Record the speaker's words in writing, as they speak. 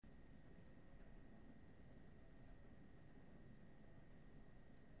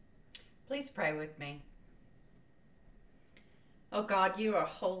Please pray with me. Oh God, you are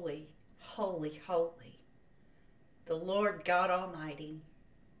holy, holy, holy, the Lord God Almighty.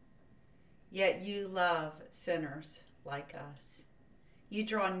 Yet you love sinners like us. You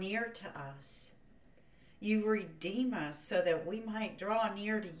draw near to us. You redeem us so that we might draw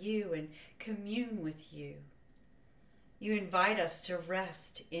near to you and commune with you. You invite us to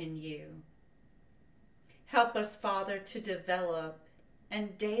rest in you. Help us, Father, to develop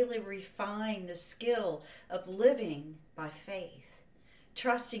and daily refine the skill of living by faith,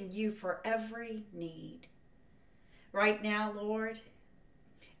 trusting you for every need. Right now, Lord,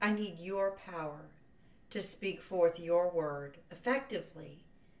 I need your power to speak forth your word effectively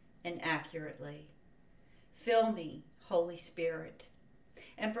and accurately. Fill me, Holy Spirit,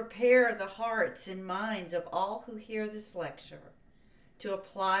 and prepare the hearts and minds of all who hear this lecture to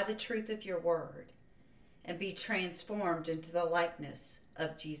apply the truth of your word and be transformed into the likeness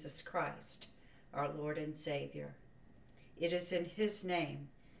of Jesus Christ, our Lord and Savior. It is in his name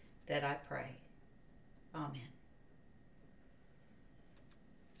that I pray. Amen.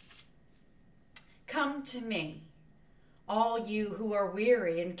 Come to me, all you who are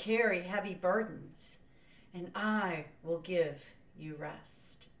weary and carry heavy burdens, and I will give you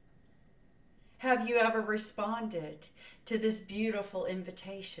rest. Have you ever responded to this beautiful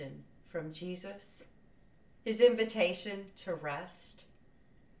invitation from Jesus? His invitation to rest?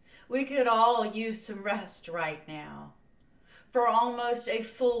 We could all use some rest right now. For almost a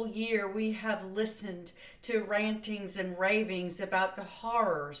full year, we have listened to rantings and ravings about the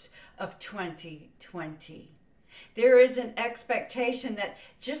horrors of 2020. There is an expectation that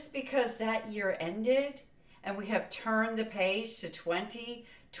just because that year ended and we have turned the page to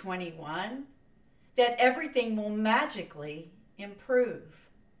 2021, that everything will magically improve.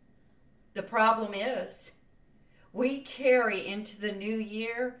 The problem is, we carry into the new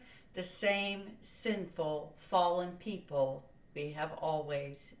year the same sinful, fallen people we have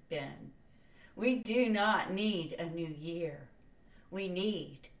always been. We do not need a new year. We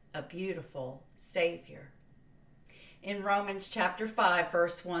need a beautiful Savior. In Romans chapter 5,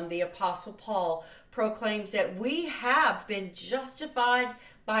 verse 1, the Apostle Paul proclaims that we have been justified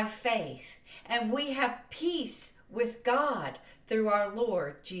by faith, and we have peace with God through our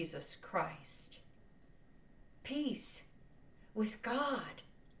Lord Jesus Christ. Peace with God.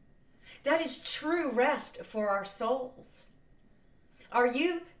 That is true rest for our souls. Are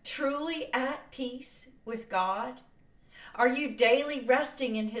you truly at peace with God? Are you daily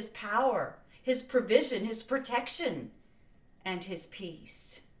resting in his power, his provision, his protection, and his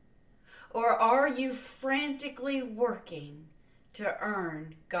peace? Or are you frantically working to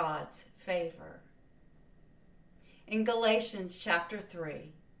earn God's favor? In Galatians chapter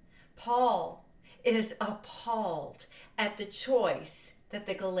 3, Paul is appalled at the choice that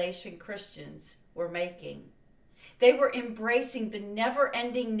the Galatian Christians were making. They were embracing the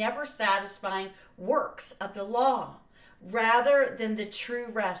never-ending, never-satisfying works of the law rather than the true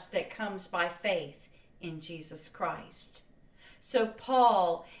rest that comes by faith in Jesus Christ. So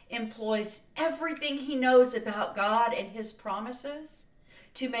Paul employs everything he knows about God and his promises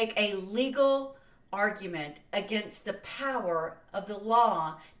to make a legal argument against the power of the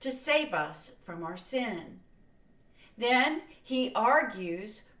law to save us from our sin. Then he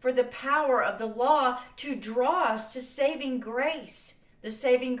argues for the power of the law to draw us to saving grace, the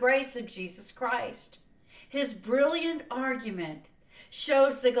saving grace of Jesus Christ. His brilliant argument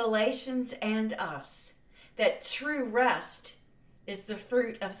shows the Galatians and us that true rest is the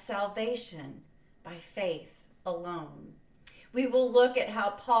fruit of salvation by faith alone. We will look at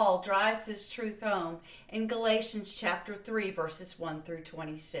how Paul drives his truth home in Galatians chapter 3, verses 1 through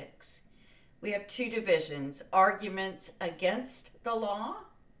 26. We have two divisions: arguments against the law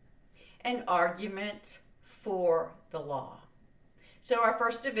and argument for the law. So our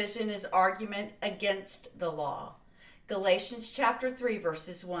first division is argument against the law. Galatians chapter 3,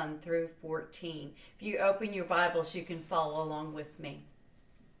 verses 1 through 14. If you open your Bibles, you can follow along with me.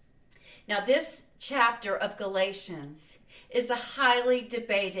 Now, this chapter of Galatians is a highly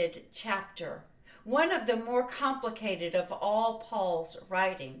debated chapter, one of the more complicated of all Paul's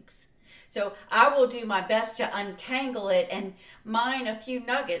writings. So I will do my best to untangle it and mine a few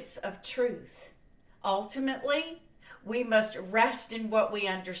nuggets of truth. Ultimately, we must rest in what we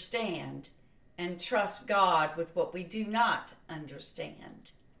understand and trust God with what we do not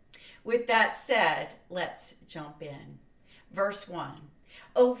understand. With that said, let's jump in. Verse 1.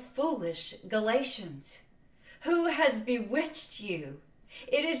 O foolish Galatians, who has bewitched you?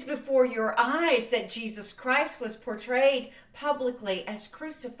 It is before your eyes that Jesus Christ was portrayed publicly as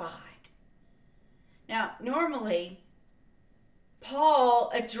crucified. Now, normally,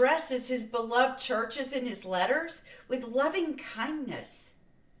 Paul addresses his beloved churches in his letters with loving kindness.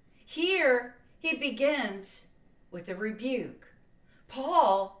 Here he begins with a rebuke.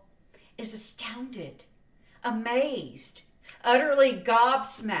 Paul is astounded, amazed, utterly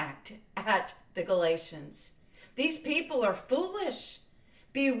gobsmacked at the Galatians. These people are foolish,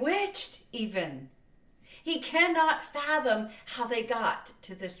 bewitched even. He cannot fathom how they got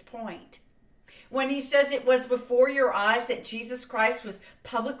to this point. When he says it was before your eyes that Jesus Christ was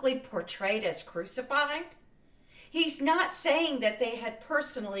publicly portrayed as crucified, he's not saying that they had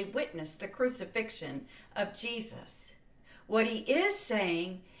personally witnessed the crucifixion of Jesus. What he is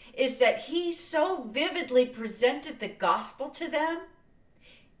saying is that he so vividly presented the gospel to them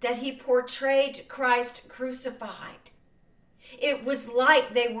that he portrayed Christ crucified. It was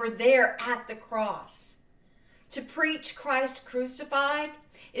like they were there at the cross. To preach Christ crucified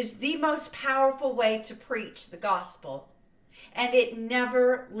is the most powerful way to preach the gospel, and it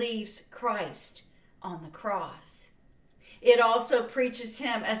never leaves Christ on the cross. It also preaches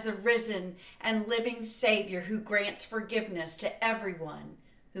him as the risen and living Savior who grants forgiveness to everyone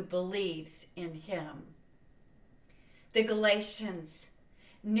who believes in him. The Galatians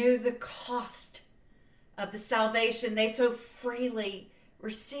knew the cost of the salvation they so freely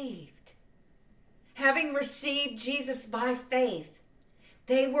received. Having received Jesus by faith,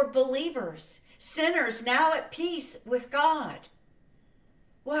 they were believers, sinners now at peace with God.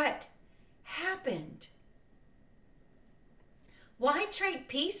 What happened? Why trade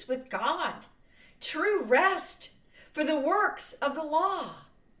peace with God, true rest, for the works of the law?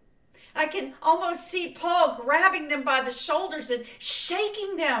 I can almost see Paul grabbing them by the shoulders and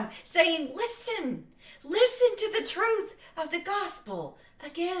shaking them, saying, listen to the truth of the gospel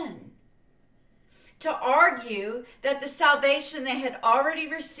again. To argue that the salvation they had already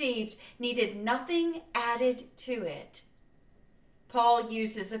received needed nothing added to it, Paul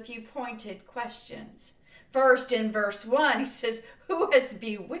uses a few pointed questions. First, in verse 1, he says, who has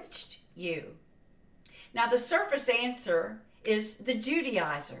bewitched you? Now, the surface answer is the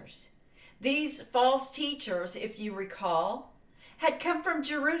Judaizers. These false teachers, if you recall, had come from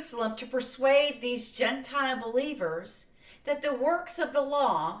Jerusalem to persuade these Gentile believers that the works of the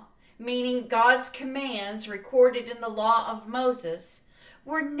law, meaning God's commands recorded in the law of Moses,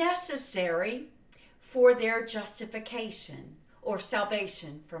 were necessary for their justification or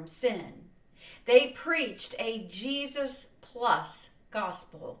salvation from sin. They preached a Jesus plus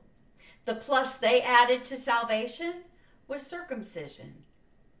gospel. The plus they added to salvation was circumcision.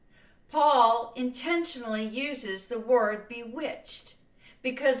 Paul intentionally uses the word bewitched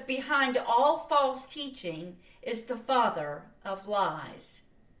because behind all false teaching is the father of lies,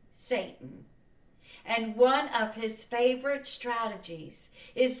 Satan. And one of his favorite strategies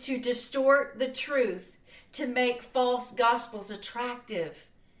is to distort the truth to make false gospels attractive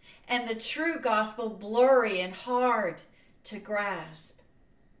and the true gospel blurry and hard to grasp.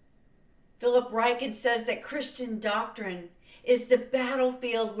 Philip Ryken says that Christian doctrine is the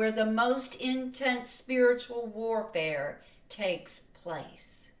battlefield where the most intense spiritual warfare takes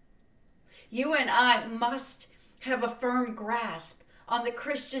place. You and I must have a firm grasp on the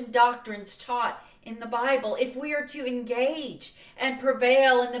Christian doctrines taught in the Bible if we are to engage and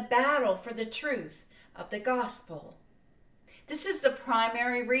prevail in the battle for the truth of the gospel. This is the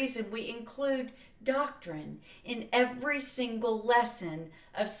primary reason we include doctrine in every single lesson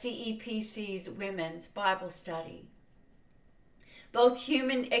of CEPC's Women's Bible Study. Both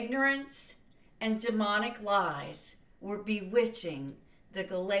human ignorance and demonic lies were bewitching the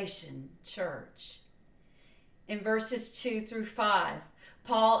Galatian church. In verses 2 through 5,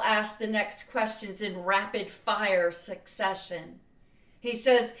 Paul asks the next questions in rapid fire succession. He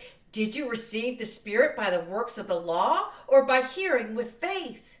says, did you receive the Spirit by the works of the law or by hearing with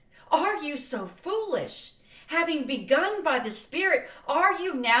faith? Are you so foolish? Having begun by the Spirit, are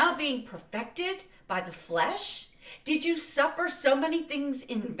you now being perfected by the flesh? Did you suffer so many things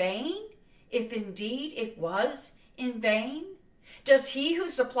in vain, if indeed it was in vain? Does he who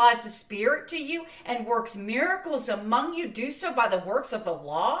supplies the Spirit to you and works miracles among you do so by the works of the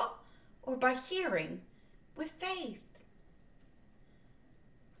law or by hearing with faith?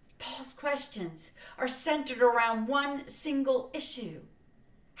 Paul's questions are centered around one single issue: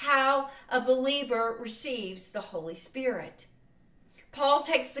 how a believer receives the Holy Spirit. Paul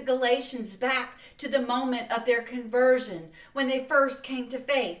takes the Galatians back to the moment of their conversion when they first came to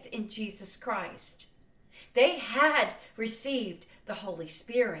faith in Jesus Christ. They had received the Holy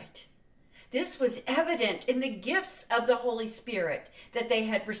Spirit. This was evident in the gifts of the Holy Spirit that they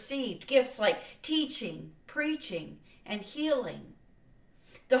had received, gifts like teaching, preaching, and healing.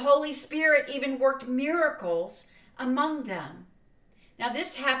 The Holy Spirit even worked miracles among them. Now,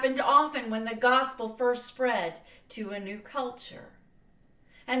 this happened often when the gospel first spread to a new culture.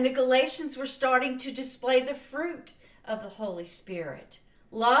 And the Galatians were starting to display the fruit of the Holy Spirit: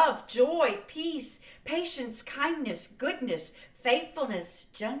 love, joy, peace, patience, kindness, goodness, faithfulness,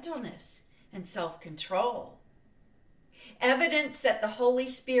 gentleness, and self-control. Evidence that the Holy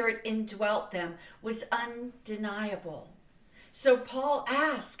Spirit indwelt them was undeniable. So Paul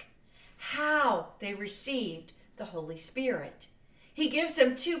asked how they received the Holy Spirit. He gives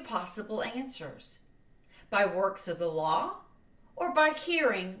them two possible answers: by works of the law or by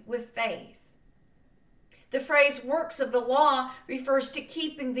hearing with faith. The phrase works of the law refers to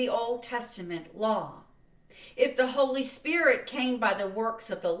keeping the Old Testament law. If the Holy Spirit came by the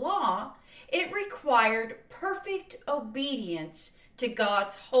works of the law, it required perfect obedience to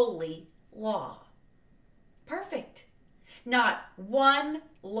God's holy law. Perfect. Not one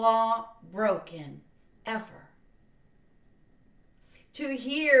law broken, ever. To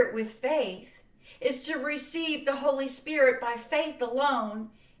hear with faith is to receive the Holy Spirit by faith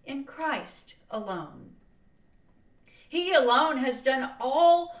alone in Christ alone. He alone has done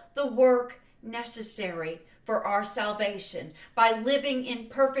all the work necessary for our salvation by living in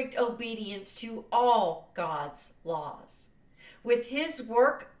perfect obedience to all God's laws. With his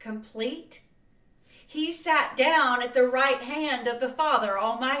work complete, he sat down at the right hand of the Father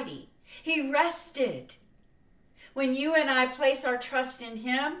Almighty. He rested. When you and I place our trust in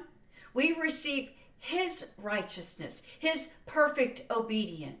him, we receive his righteousness, his perfect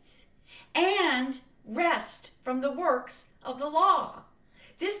obedience, and rest from the works of the law.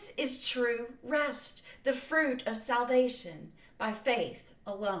 This is true rest, the fruit of salvation by faith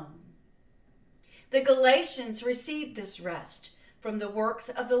alone. The Galatians received this rest from the works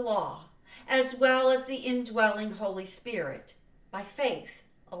of the law, as well as the indwelling Holy Spirit by faith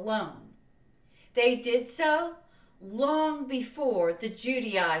alone. They did so long before the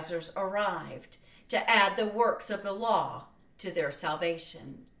Judaizers arrived to add the works of the law to their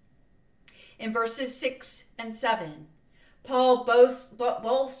salvation. In verses 6 and 7, Paul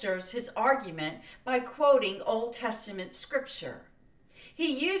bolsters his argument by quoting Old Testament scripture.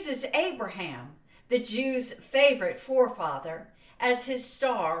 He uses Abraham, the Jews' favorite forefather, as his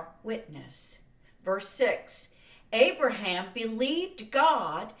star witness. Verse 6, Abraham believed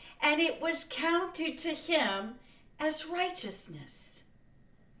God, and it was counted to him as righteousness.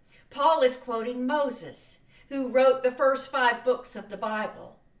 Paul is quoting Moses, who wrote the first 5 books of the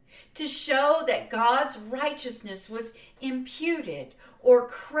Bible, to show that God's righteousness was imputed or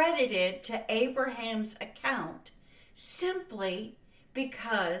credited to Abraham's account simply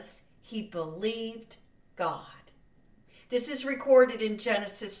because he believed God. This is recorded in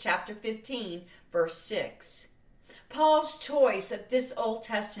Genesis chapter 15, verse 6. Paul's choice of this Old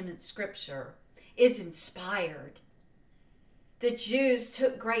Testament scripture is inspired. The Jews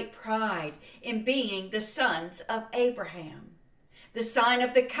took great pride in being the sons of Abraham. The sign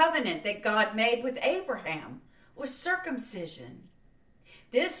of the covenant that God made with Abraham was circumcision.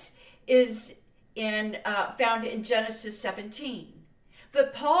 This is found in Genesis 17.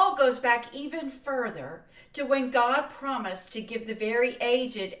 But Paul goes back even further to when God promised to give the very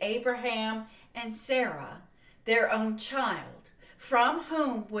aged Abraham and Sarah their own child, from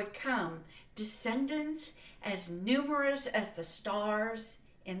whom would come descendants as numerous as the stars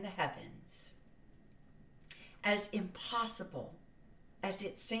in the heavens. As impossible as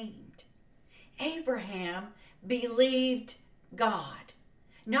it seemed, Abraham believed God,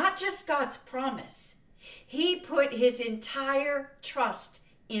 not just God's promise. He put his entire trust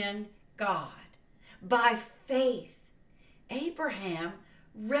in God. By faith, Abraham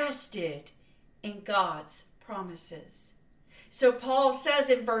rested in God's promises. So Paul says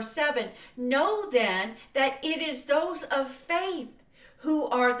in verse 7, know then that it is those of faith who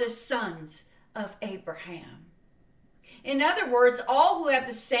are the sons of Abraham. In other words, all who have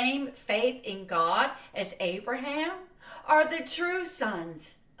the same faith in God as Abraham are the true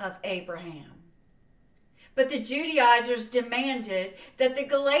sons of Abraham. But the Judaizers demanded that the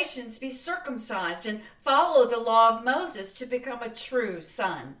Galatians be circumcised and follow the law of Moses to become a true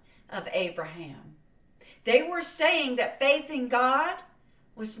son of Abraham. They were saying that faith in God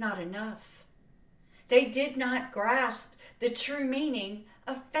was not enough. They did not grasp the true meaning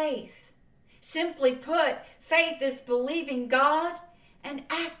of faith. Simply put, faith is believing God and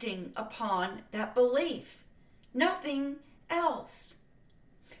acting upon that belief. Nothing else.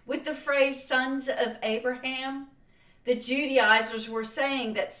 With the phrase sons of Abraham, the Judaizers were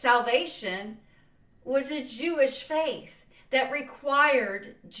saying that salvation was a Jewish faith that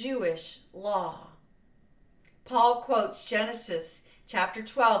required Jewish law. Paul quotes Genesis chapter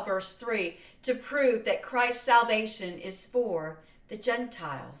 12, verse 3 to prove that Christ's salvation is for the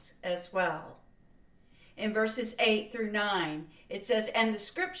Gentiles as well. In verses 8 through 9, it says, "And the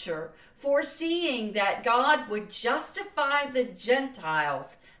scripture, foreseeing that God would justify the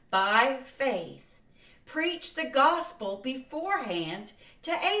Gentiles by faith, preached the gospel beforehand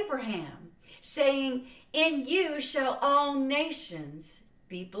to Abraham, saying, In you shall all nations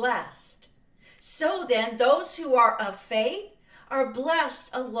be blessed. So then, those who are of faith are blessed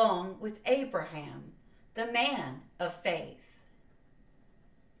along with Abraham, the man of faith."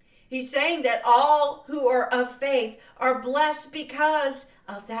 He's saying that all who are of faith are blessed because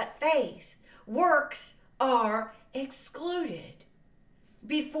of that faith. Works are excluded.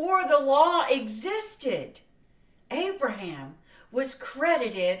 Before the law existed, Abraham was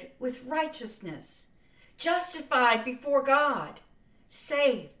credited with righteousness, justified before God,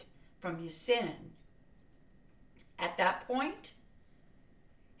 saved from his sin. At that point,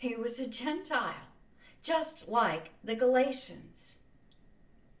 he was a Gentile, just like the Galatians.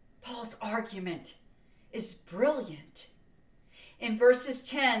 Paul's argument is brilliant. In verses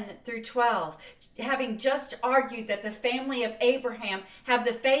 10 through 12, having just argued that the family of Abraham have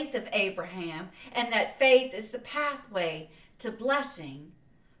the faith of Abraham, and that faith is the pathway to blessing,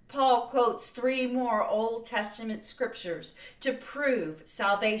 Paul quotes 3 more Old Testament scriptures to prove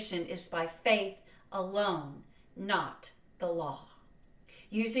salvation is by faith alone, not the law.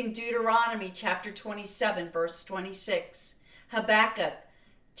 Using Deuteronomy chapter 27, verse 26, Habakkuk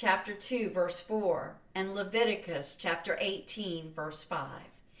chapter 2, verse 4, and Leviticus chapter 18, verse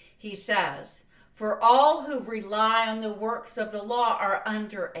 5. He says, "For all who rely on the works of the law are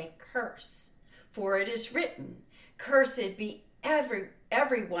under a curse. For it is written, Cursed be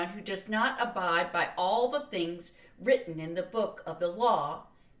everyone who does not abide by all the things written in the book of the law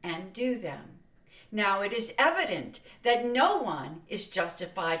and do them. Now it is evident that no one is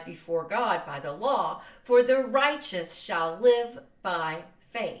justified before God by the law, for the righteous shall live by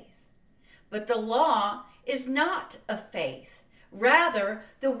faith. But the law is not of faith. Rather,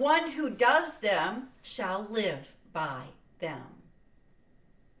 the one who does them shall live by them."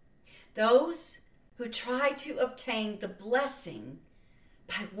 Those who try to obtain the blessing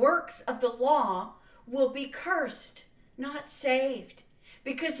by works of the law will be cursed, not saved,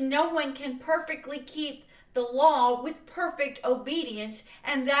 because no one can perfectly keep the law with perfect obedience,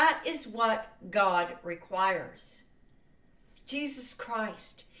 and that is what God requires. Jesus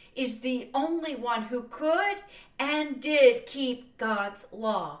Christ is the only one who could and did keep God's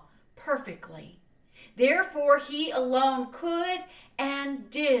law perfectly. Therefore, he alone could and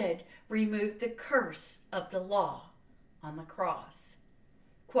did remove the curse of the law on the cross.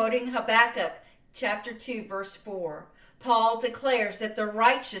 Quoting Habakkuk chapter 2, verse 4, Paul declares that the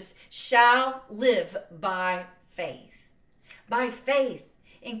righteous shall live by faith. By faith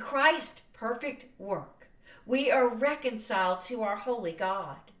in Christ's perfect work, we are reconciled to our holy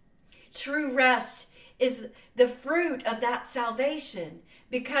God. True rest is the fruit of that salvation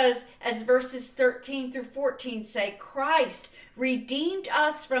because, as verses 13 through 14 say, Christ redeemed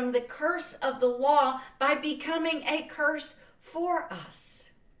us from the curse of the law by becoming a curse for us.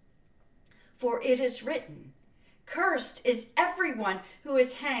 For it is written, Cursed is everyone who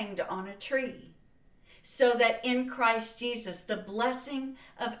is hanged on a tree, so that in Christ Jesus the blessing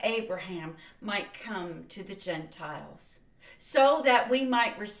of Abraham might come to the Gentiles, so that we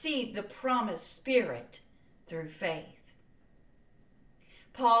might receive the promised Spirit through faith.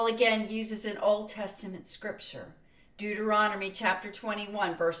 Paul again uses an Old Testament scripture, Deuteronomy chapter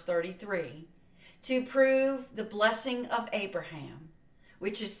 21, verse 33, to prove the blessing of Abraham,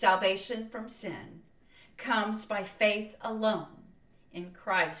 which is salvation from sin, comes by faith alone, in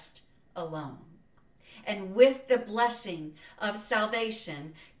Christ alone. And with the blessing of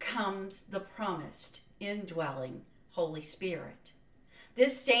salvation comes the promised indwelling Holy Spirit.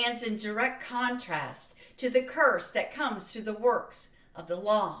 This stands in direct contrast to the curse that comes through the works of the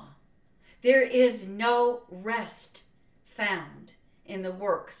law. There is no rest found in the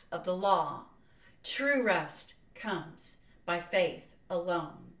works of the law. True rest comes by faith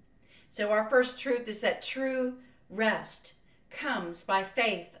alone. So our first truth is that true rest comes by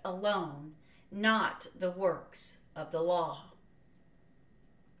faith alone, not the works of the law.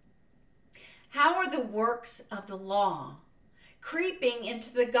 How are the works of the law creeping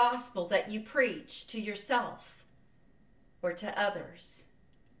into the gospel that you preach to yourself or to others?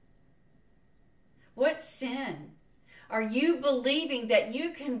 What sin are you believing that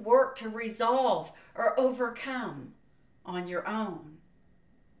you can work to resolve or overcome on your own?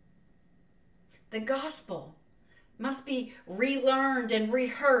 The gospel must be relearned and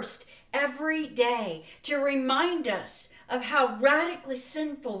rehearsed every day to remind us of how radically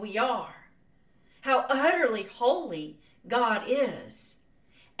sinful we are, how utterly holy God is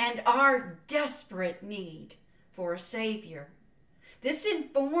and our desperate need for a Savior. This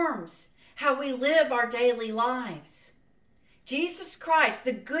informs how we live our daily lives. Jesus Christ,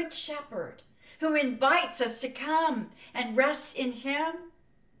 the Good Shepherd, who invites us to come and rest in Him,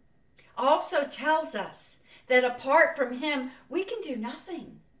 also tells us that apart from Him, we can do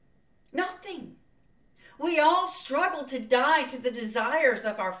nothing. Nothing. We all struggle to die to the desires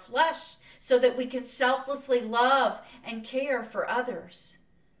of our flesh so that we can selflessly love and care for others.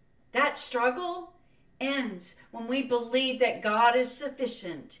 That struggle ends when we believe that God is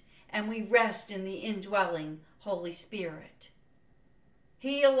sufficient and we rest in the indwelling Holy Spirit.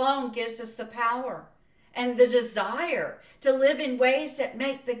 He alone gives us the power and the desire to live in ways that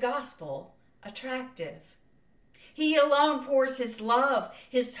make the gospel attractive. He alone pours His love,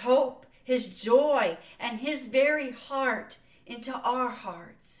 His hope, His joy, and His very heart into our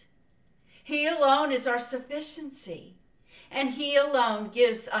hearts. He alone is our sufficiency, and He alone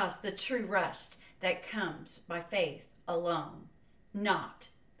gives us the true rest that comes by faith alone, not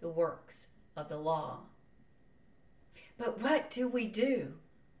the works of the law. But what do we do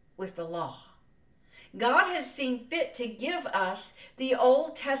with the law? God has seen fit to give us the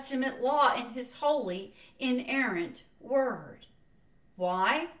Old Testament law in His holy, inerrant word.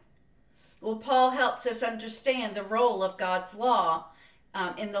 Why? Well, Paul helps us understand the role of God's law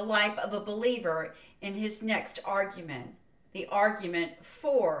in the life of a believer in his next argument, the argument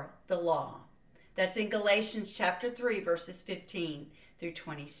for the law. That's in Galatians chapter 3, verses 15 through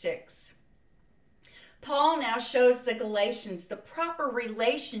 26. Paul now shows the Galatians the proper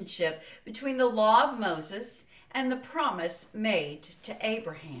relationship between the law of Moses and the promise made to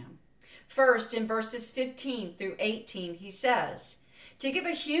Abraham. First, in verses 15 through 18, he says, "To give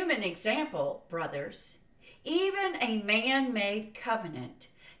a human example, brothers, even a man-made covenant,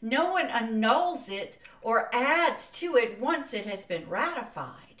 no one annuls it or adds to it once it has been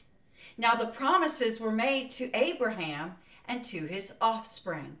ratified. Now the promises were made to Abraham and to his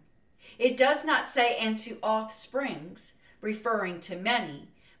offspring. It does not say, and to offsprings, referring to many,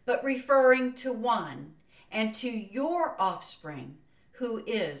 but referring to one, and to your offspring, who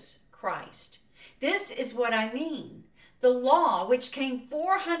is Christ." This is what I mean. The law, which came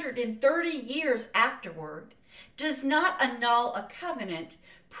 430 years afterward, does not annul a covenant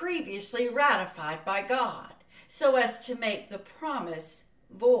previously ratified by God, so as to make the promise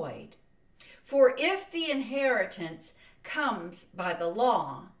void. For if the inheritance comes by the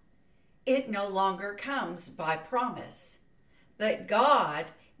law, it no longer comes by promise, but God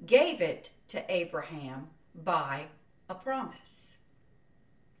gave it to Abraham by a promise.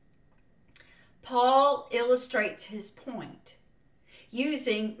 Paul illustrates his point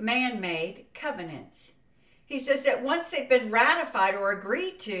using man-made covenants. He says that once they've been ratified or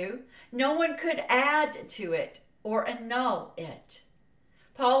agreed to, no one could add to it or annul it.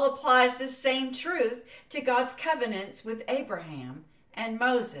 Paul applies this same truth to God's covenants with Abraham and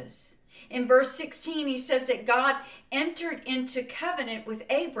Moses. In verse 16, he says that God entered into covenant with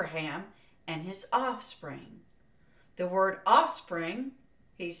Abraham and his offspring. The word offspring,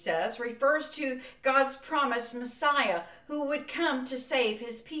 he says, refers to God's promised Messiah who would come to save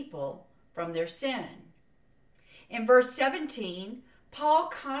his people from their sin. In verse 17, Paul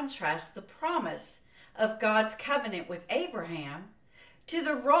contrasts the promise of God's covenant with Abraham to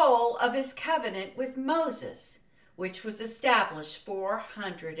the role of his covenant with Moses, which was established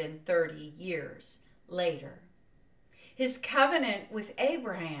 430 years later. His covenant with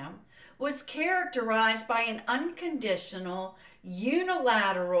Abraham was characterized by an unconditional,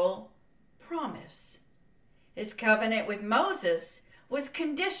 unilateral promise. His covenant with Moses was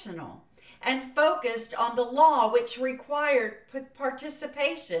conditional and focused on the law, which required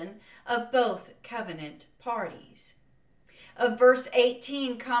participation of both covenant parties. Of verse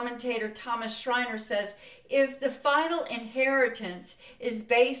 18, commentator Thomas Schreiner says, if the final inheritance is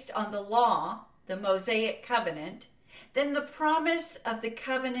based on the law, the Mosaic covenant, then the promise of the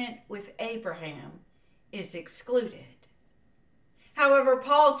covenant with Abraham is excluded. However,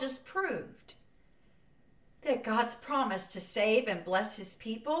 Paul just proved that God's promise to save and bless his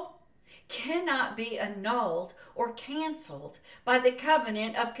people cannot be annulled or canceled by the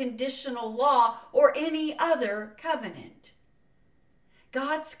covenant of conditional law or any other covenant.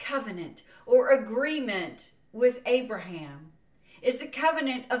 God's covenant or agreement with Abraham is a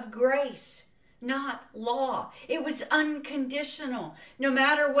covenant of grace, not law. It was unconditional. No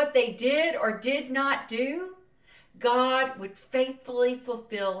matter what they did or did not do, God would faithfully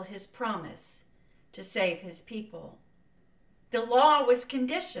fulfill his promise to save his people. The law was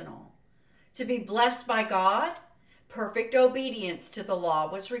conditional. To be blessed by God, perfect obedience to the law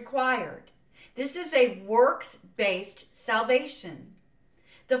was required. This is a works-based salvation.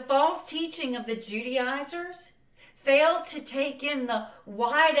 The false teaching of the Judaizers failed to take in the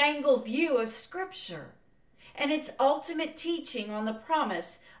wide-angle view of Scripture and its ultimate teaching on the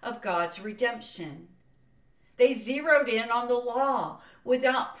promise of God's redemption. They zeroed in on the law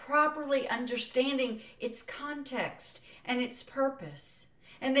without properly understanding its context and its purpose.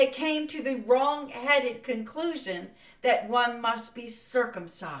 And they came to the wrong-headed conclusion that one must be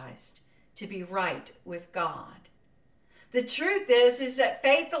circumcised to be right with God. The truth is that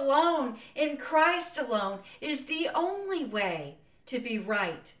faith alone, in Christ alone, is the only way to be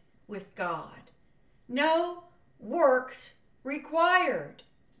right with God. No works required.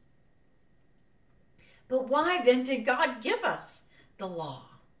 But why then did God give us the law?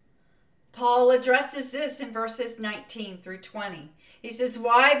 Paul addresses this in verses 19 through 20. He says,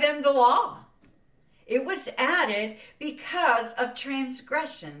 why then the law? It was added because of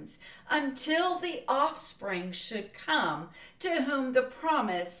transgressions until the offspring should come to whom the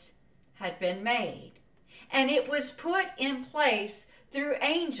promise had been made. And it was put in place through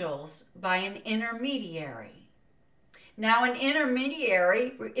angels by an intermediary. Now, an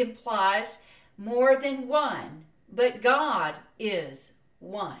intermediary implies more than one, but God is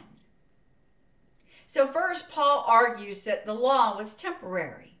one. So first, Paul argues that the law was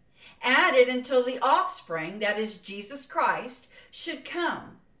temporary, added until the offspring, that is Jesus Christ, should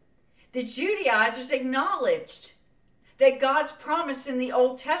come. The Judaizers acknowledged that God's promise in the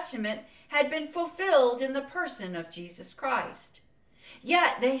Old Testament had been fulfilled in the person of Jesus Christ.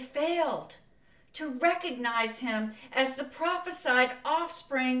 Yet they failed to recognize him as the prophesied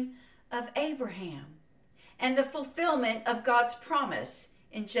offspring of Abraham and the fulfillment of God's promise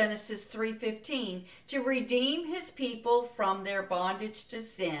in Genesis 3:15 to redeem his people from their bondage to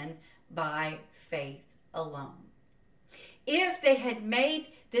sin by faith alone. If they had made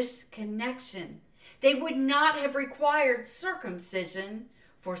this connection, they would not have required circumcision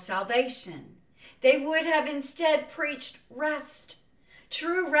for salvation. They would have instead preached rest,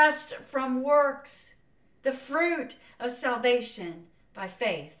 true rest from works, the fruit of salvation by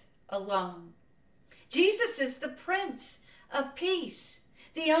faith alone. Jesus is the Prince of Peace,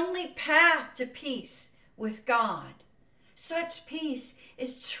 the only path to peace with God. Such peace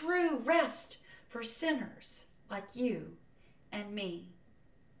is true rest for sinners like you and me.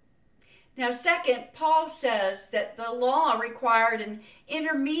 Now, second, Paul says that the law required an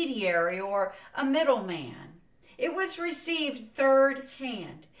intermediary or a middleman. It was received third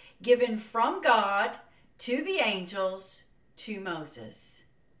hand, given from God to the angels to Moses.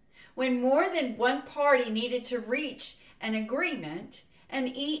 When more than one party needed to reach an agreement, an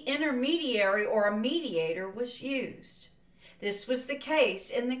intermediary or a mediator was used. This was the case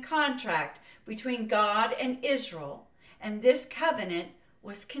in the contract between God and Israel, and this covenant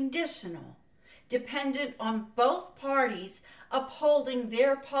was conditional, dependent on both parties upholding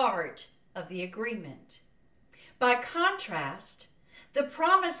their part of the agreement. By contrast, the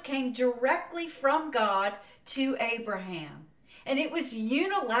promise came directly from God to Abraham, and it was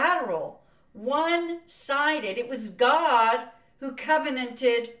unilateral, one-sided. It was God who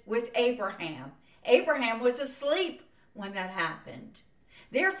covenanted with Abraham. Abraham was asleep when that happened.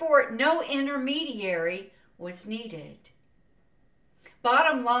 Therefore, no intermediary was needed.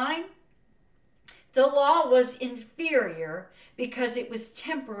 Bottom line, the law was inferior because it was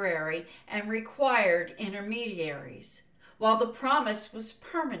temporary and required intermediaries, while the promise was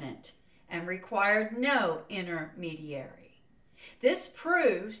permanent and required no intermediary. This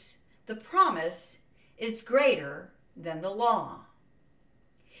proves the promise is greater than the law.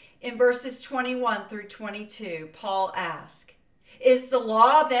 In verses 21 through 22, Paul asks, is the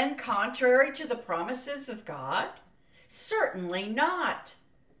law then contrary to the promises of God? Certainly not.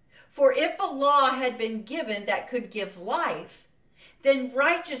 For if a law had been given that could give life, then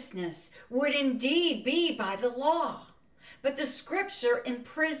righteousness would indeed be by the law. But the Scripture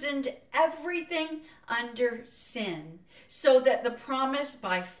imprisoned everything under sin, so that the promise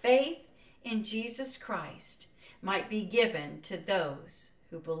by faith in Jesus Christ might be given to those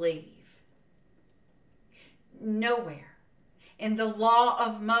who believe. Nowhere in the law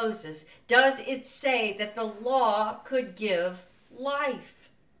of Moses does it say that the law could give life.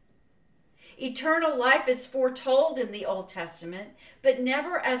 Eternal life is foretold in the Old Testament, but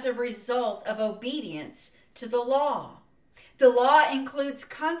never as a result of obedience to the law. The law includes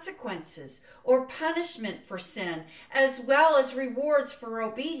consequences or punishment for sin, as well as rewards for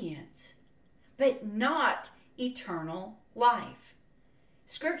obedience, but not eternal life.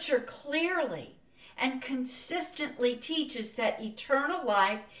 Scripture clearly and consistently teaches that eternal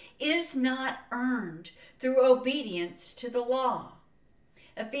life is not earned through obedience to the law.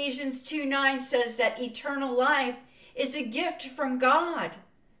 Ephesians 2:9 says that eternal life is a gift from God,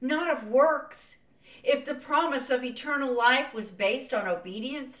 not of works. If the promise of eternal life was based on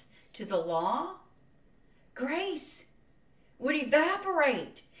obedience to the law, grace would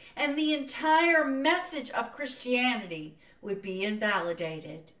evaporate and the entire message of Christianity would be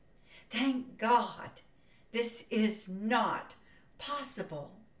invalidated. Thank God this is not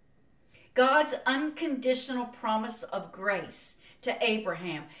possible. God's unconditional promise of grace to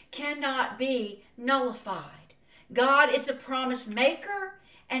Abraham cannot be nullified. God is a promise maker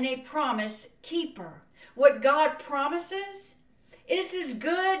and a promise keeper. What God promises is as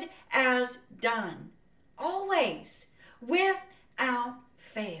good as done, always, without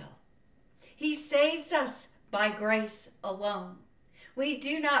fail. He saves us by grace alone. We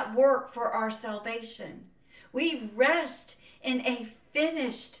do not work for our salvation. We rest in a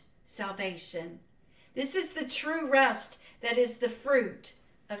finished salvation. This is the true rest that is the fruit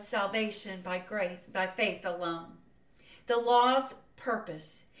of salvation by grace, by faith alone. The law's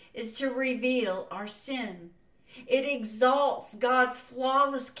purpose is to reveal our sin. It exalts God's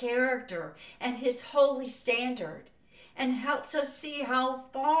flawless character and his holy standard and helps us see how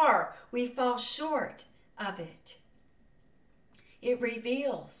far we fall short of it. It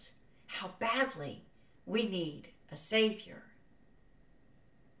reveals how badly we need a Savior.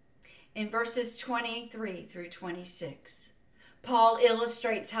 In verses 23 through 26, Paul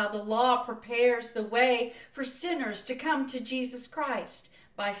illustrates how the law prepares the way for sinners to come to Jesus Christ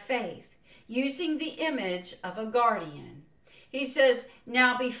by faith, using the image of a guardian. He says,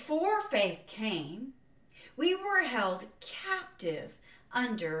 "Now before faith came, we were held captive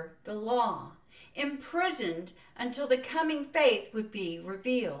under the law, imprisoned until the coming faith would be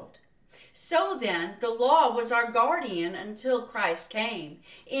revealed. So then, the law was our guardian until Christ came,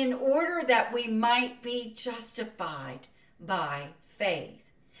 in order that we might be justified by faith.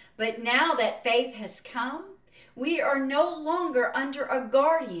 But now that faith has come, we are no longer under a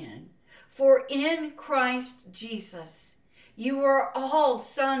guardian, for in Christ Jesus, you are all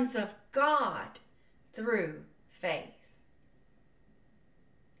sons of God through faith."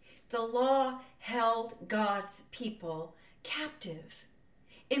 The law held God's people captive,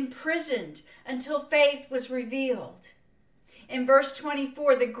 imprisoned until faith was revealed. In verse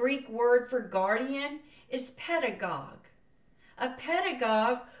 24, the Greek word for guardian is pedagogue. A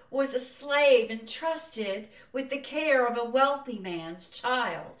pedagogue was a slave entrusted with the care of a wealthy man's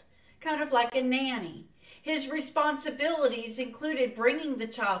child, kind of like a nanny. His responsibilities included bringing the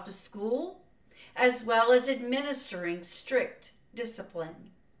child to school, as well as administering strict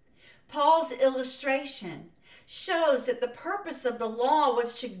discipline. Paul's illustration shows that the purpose of the law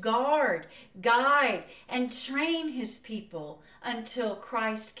was to guard, guide, and train his people until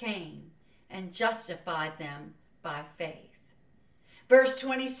Christ came and justified them by faith. Verse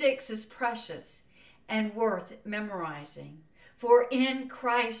 26 is precious and worth memorizing. For in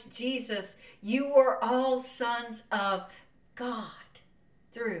Christ Jesus, you are all sons of God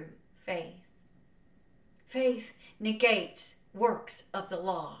through faith. Faith negates works of the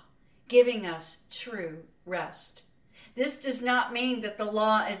law, giving us true rest. This does not mean that the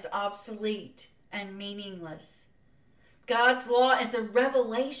law is obsolete and meaningless. God's law is a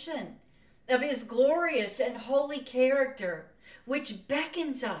revelation of his glorious and holy character, which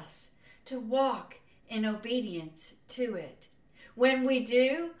beckons us to walk in obedience to it. When we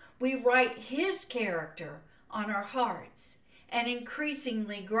do, we write his character on our hearts and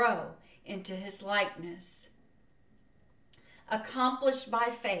increasingly grow into his likeness. Accomplished by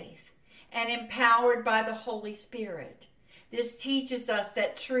faith and empowered by the Holy Spirit, this teaches us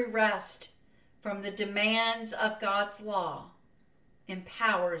that true rest from the demands of God's law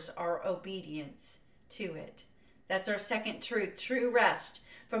empowers our obedience to it. That's our second truth. True rest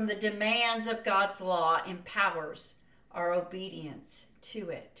from the demands of God's law empowers our obedience to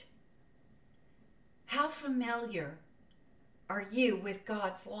it. How familiar are you with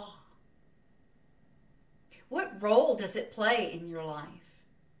God's law? What role does it play in your life?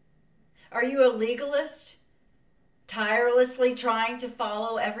 Are you a legalist, tirelessly trying to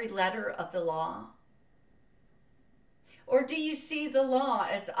follow every letter of the law? Or do you see the law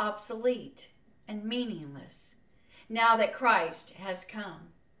as obsolete and meaningless now that Christ has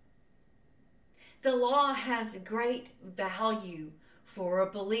come? The law has great value for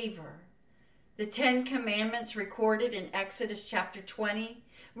a believer. The 10 Commandments recorded in Exodus chapter 20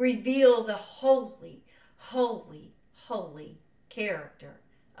 reveal the holy, holy, holy character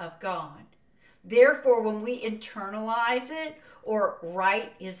of God. Therefore, when we internalize it or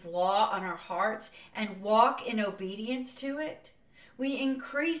write his law on our hearts and walk in obedience to it, we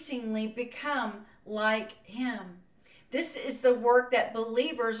increasingly become like him. This is the work that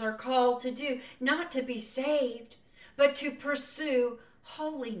believers are called to do, not to be saved, but to pursue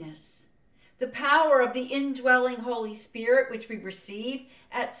holiness. The power of the indwelling Holy Spirit, which we receive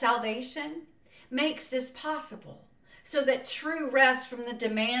at salvation, makes this possible, so that true rest from the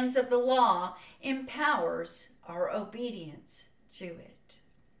demands of the law empowers our obedience to it.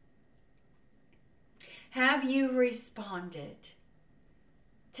 Have you responded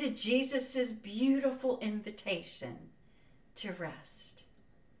to Jesus' beautiful invitation to rest?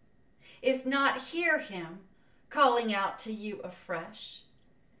 If not, hear him calling out to you afresh.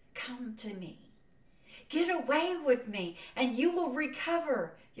 Come to me. Get away with me, and you will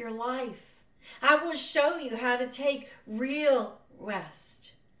recover your life. I will show you how to take real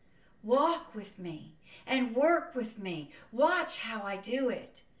rest. Walk with me and work with me. Watch how I do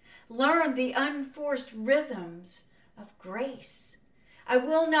it. Learn the unforced rhythms of grace. I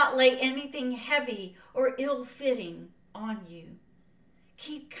will not lay anything heavy or ill-fitting on you.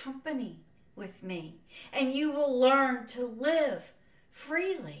 Keep company with me, and you will learn to live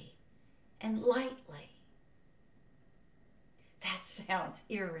freely and lightly. That sounds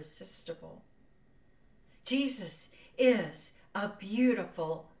irresistible. Jesus is a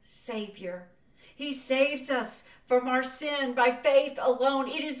beautiful Savior. He saves us from our sin by faith alone.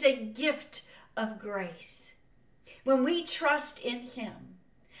 It is a gift of grace. When we trust in him,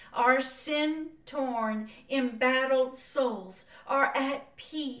 our sin-torn, embattled souls are at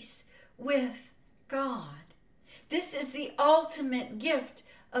peace with God. This is the ultimate gift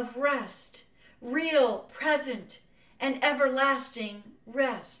of rest, real, present, and everlasting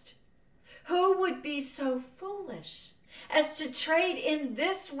rest. Who would be so foolish as to trade in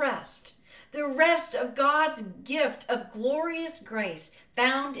this rest, the rest of God's gift of glorious grace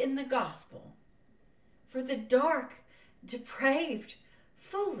found in the gospel, for the dark, depraved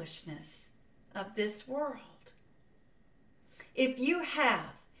foolishness of this world? If you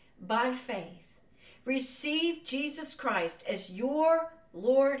have, by faith, received Jesus Christ as your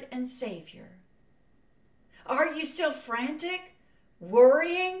Lord and Savior, are you still frantic,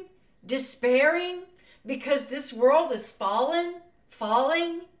 worrying, despairing because this world is falling,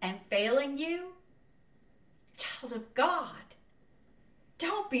 and failing you? Child of God,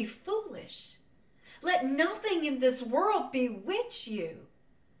 don't be foolish. Let nothing in this world bewitch you.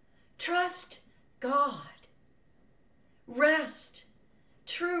 Trust God. Rest,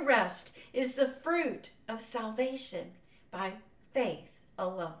 true rest, is the fruit of salvation by faith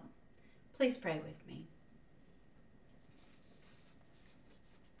alone. Please pray with me.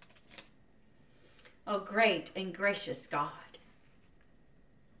 Oh, great and gracious God,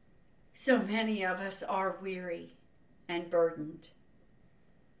 so many of us are weary and burdened.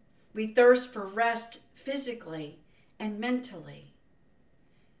 We thirst for rest physically and mentally,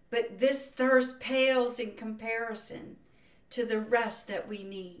 but this thirst pales in comparison to the rest that we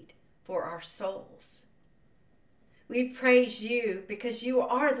need for our souls. We praise you because you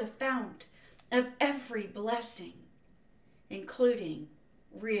are the fount of every blessing, including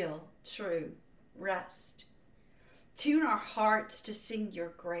real, true rest. Tune our hearts to sing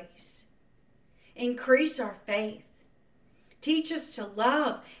your grace. Increase our faith. Teach us to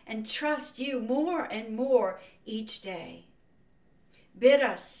love and trust you more and more each day. Bid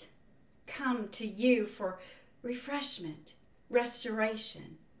us come to you for refreshment,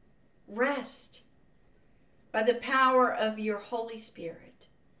 restoration, rest. By the power of your Holy Spirit,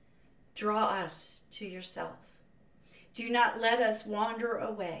 draw us to yourself. Do not let us wander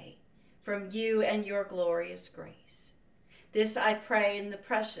away from you and your glorious grace. This I pray in the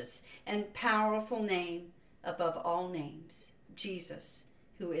precious and powerful name above all names, Jesus,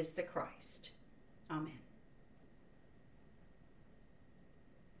 who is the Christ. Amen.